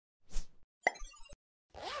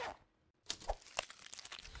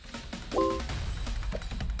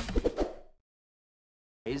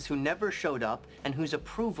friends who never showed up and whose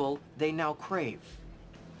approval they now crave.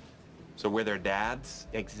 So we're their dads?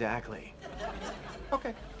 Exactly.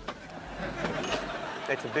 Okay.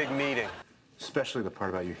 It's a big meeting. Especially the part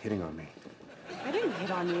about you hitting on me. I didn't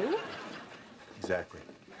hit on you. Exactly.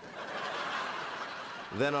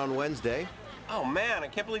 Then on Wednesday... Oh man, I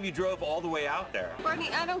can't believe you drove all the way out there. Barney,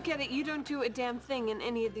 I don't get it. You don't do a damn thing in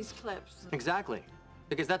any of these clips. Exactly.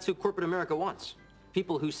 Because that's who corporate America wants.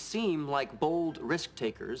 People who seem like bold risk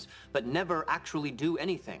takers, but never actually do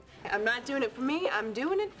anything. I'm not doing it for me. I'm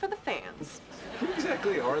doing it for the fans. Who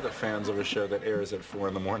exactly are the fans of a show that airs at 4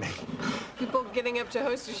 in the morning? People getting up to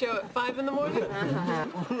host a show at 5 in the morning?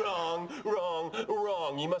 Wrong, wrong,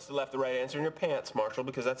 wrong. You must have left the right answer in your pants, Marshall,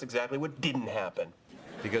 because that's exactly what didn't happen.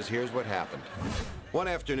 Because here's what happened. One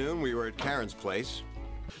afternoon, we were at Karen's place.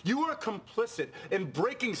 You are complicit in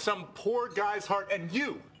breaking some poor guy's heart, and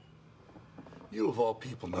you of all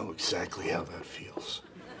people know exactly how that feels.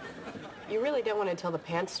 You really don't want to tell the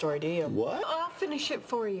pants story, do you? What? I'll finish it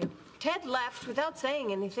for you. Ted left without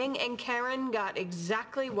saying anything, and Karen got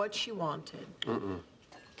exactly what she wanted.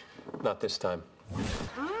 Not this time.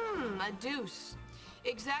 A deuce.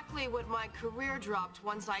 Exactly what my career dropped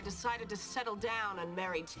once I decided to settle down and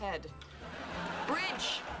marry Ted.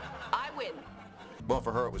 Bridge. I win. Well,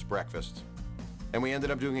 for her, it was breakfast. And we ended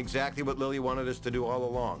up doing exactly what Lily wanted us to do all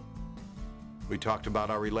along. We talked about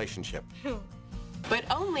our relationship. But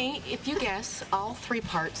only if you guess all 3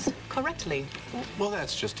 parts correctly. Well,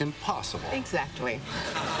 that's just impossible. Exactly.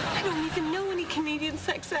 I don't even know any Canadian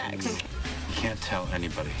sex acts. Can't tell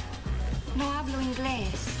anybody. No hablo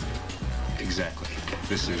inglés. Exactly.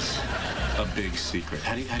 This is a big secret.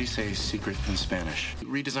 How do you say secret in Spanish?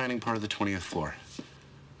 Redesigning part of the 20th floor.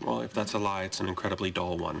 Well, if that's a lie, it's an incredibly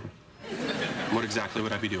dull one. What exactly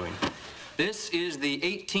would I be doing? This is the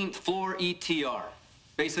 18th floor ETR.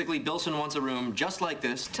 Basically, Bilson wants a room just like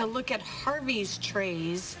this. To look at Harvey's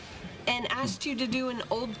trays and asked you to do an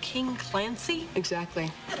old King Clancy? Exactly.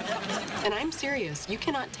 And I'm serious. You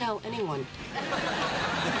cannot tell anyone.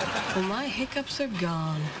 Well, my hiccups are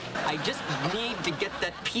gone. I just need to get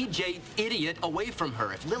that PJ idiot away from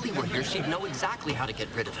her. If Lily were here, she'd know exactly how to get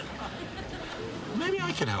rid of him. Maybe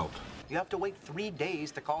I can help. You have to wait 3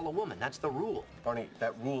 days to call a woman. That's the rule. Barney,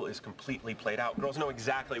 that rule is completely played out. Girls know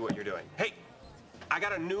exactly what you're doing. Hey, I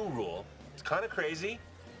got a new rule. It's kind of crazy,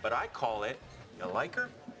 but I call it, you like her,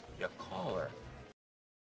 you call her.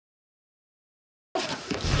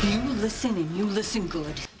 You listen and you listen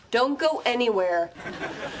good. Don't go anywhere.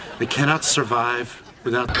 They cannot survive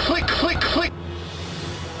without click, click, click.